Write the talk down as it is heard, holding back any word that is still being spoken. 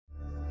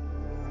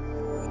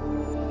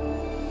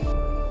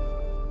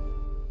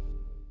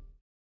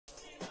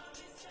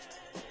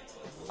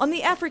On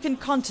the African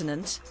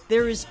continent,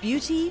 there is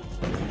beauty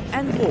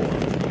and war.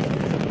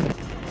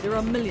 There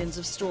are millions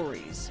of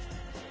stories.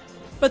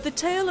 But the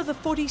tale of a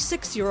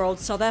 46-year-old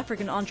South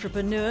African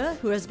entrepreneur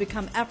who has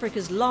become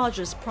Africa's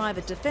largest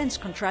private defence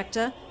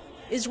contractor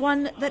is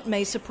one that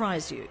may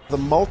surprise you. The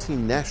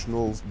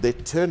multinationals, their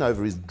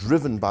turnover is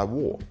driven by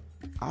war.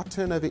 Our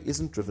turnover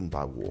isn't driven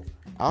by war.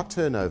 Our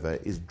turnover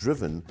is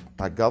driven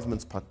by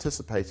governments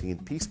participating in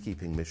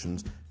peacekeeping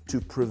missions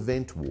to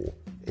prevent war.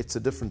 It's a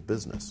different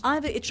business.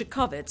 Ivor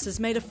Ichikowitz has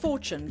made a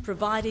fortune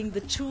providing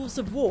the tools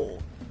of war,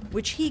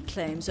 which he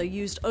claims are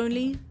used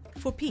only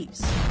for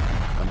peace.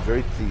 I'm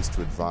very pleased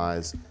to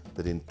advise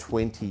that in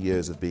 20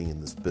 years of being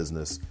in this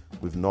business,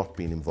 we've not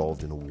been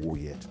involved in a war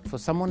yet. For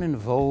someone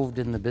involved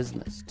in the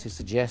business to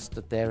suggest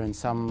that they're in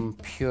some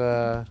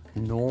pure,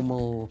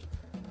 normal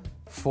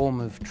form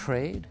of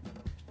trade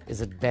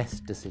is at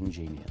best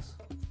disingenuous.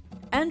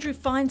 Andrew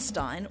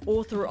Feinstein,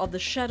 author of The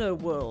Shadow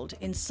World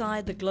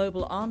Inside the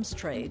Global Arms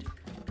Trade,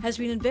 has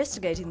been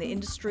investigating the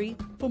industry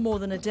for more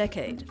than a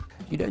decade.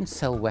 You don't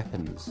sell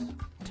weapons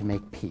to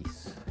make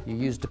peace. You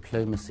use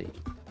diplomacy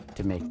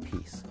to make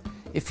peace.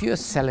 If you're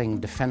selling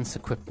defense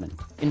equipment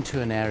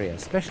into an area,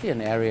 especially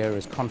an area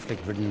as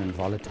conflict-ridden and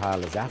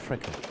volatile as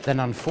Africa, then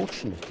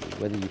unfortunately,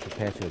 whether you're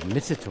prepared to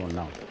admit it or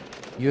not,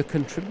 you're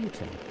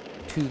contributing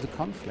to the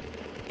conflict.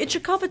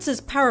 Ichikowitz's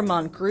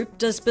Paramount Group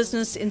does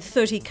business in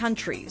 30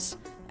 countries,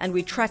 and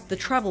we tracked the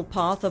travel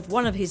path of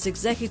one of his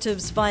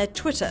executives via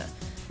Twitter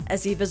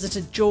as he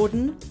visited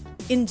Jordan,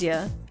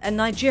 India, and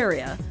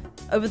Nigeria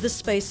over the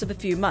space of a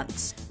few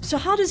months. So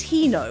how does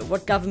he know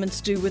what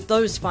governments do with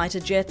those fighter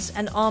jets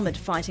and armoured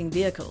fighting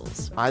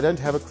vehicles? I don't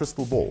have a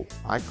crystal ball.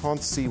 I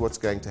can't see what's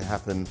going to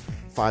happen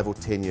 5 or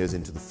 10 years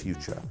into the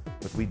future.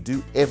 But we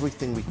do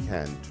everything we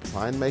can to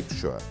try and make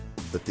sure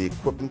that the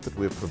equipment that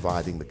we're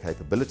providing, the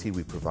capability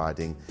we're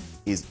providing,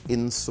 is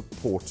in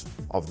support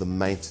of the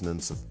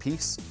maintenance of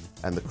peace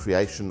and the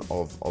creation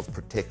of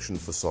protection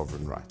for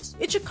sovereign rights.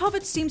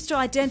 Ichikowitz seems to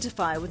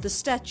identify with the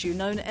statue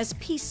known as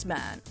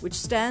Peaceman, which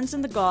stands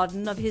in the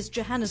garden of his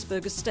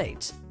Johannesburg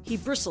estate. He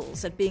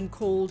bristles at being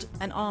called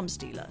an arms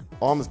dealer.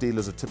 Arms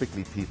dealers are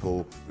typically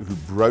people who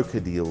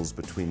broker deals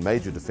between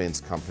major defense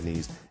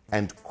companies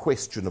and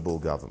questionable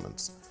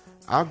governments.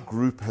 Our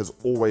group has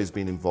always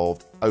been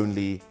involved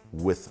only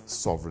with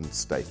sovereign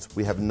states.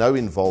 We have no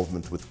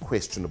involvement with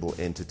questionable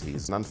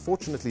entities. And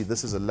unfortunately,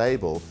 this is a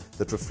label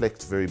that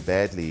reflects very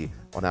badly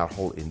on our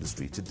whole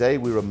industry. Today,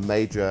 we're a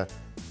major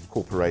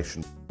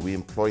corporation. We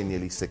employ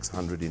nearly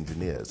 600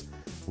 engineers.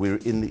 We're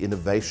in the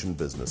innovation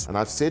business. And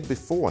I've said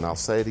before, and I'll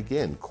say it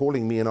again,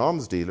 calling me an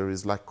arms dealer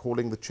is like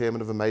calling the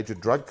chairman of a major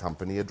drug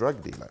company a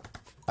drug dealer.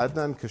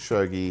 Adnan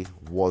Khashoggi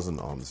was an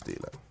arms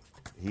dealer.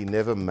 He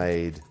never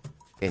made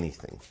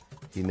anything.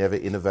 He never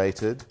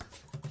innovated.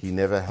 He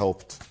never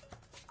helped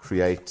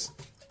create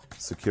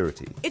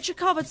security.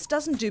 Ichikowitz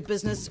doesn't do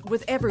business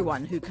with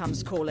everyone who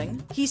comes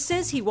calling. He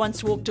says he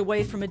once walked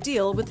away from a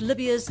deal with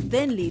Libya's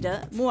then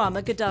leader,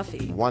 Muammar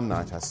Gaddafi. One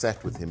night I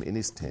sat with him in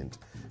his tent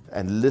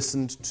and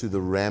listened to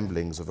the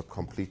ramblings of a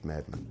complete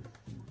madman.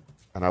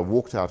 And I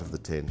walked out of the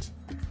tent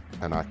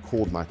and I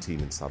called my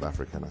team in South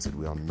Africa and I said,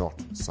 we are not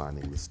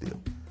signing this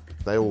deal.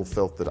 They all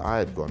felt that I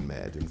had gone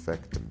mad. In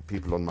fact,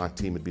 people on my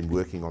team had been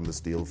working on this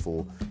deal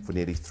for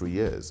nearly 3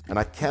 years. And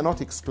I cannot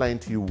explain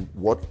to you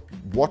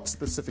what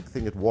specific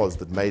thing it was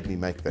that made me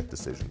make that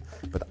decision.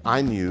 But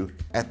I knew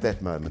at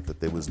that moment that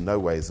there was no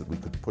ways that we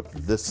could put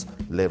this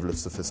level of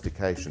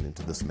sophistication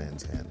into this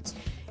man's hands.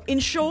 In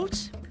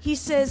short, he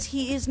says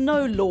he is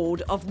no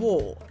lord of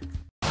war.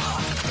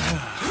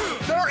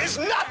 There is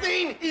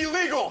nothing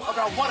illegal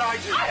about what I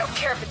do. I don't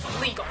care if it's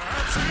illegal.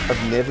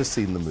 I've never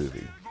seen the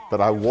movie. But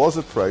I was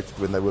approached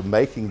when they were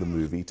making the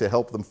movie to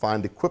help them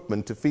find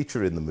equipment to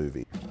feature in the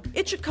movie.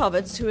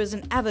 Ichikowitz, who is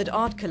an avid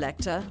art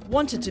collector,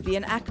 wanted to be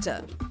an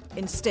actor.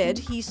 Instead,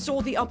 he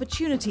saw the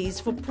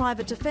opportunities for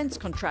private defense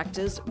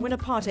contractors when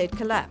apartheid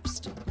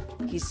collapsed.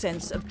 His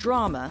sense of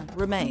drama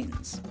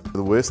remains.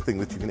 The worst thing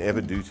that you can ever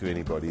do to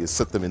anybody is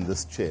sit them in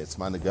this chair. It's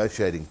my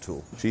negotiating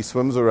tool. She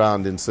swims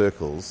around in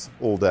circles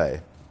all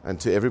day, and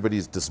to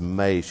everybody's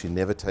dismay, she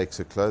never takes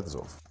her clothes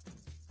off.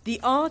 The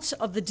art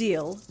of the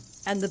deal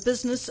and the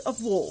business of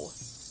war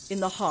in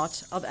the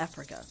heart of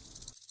Africa.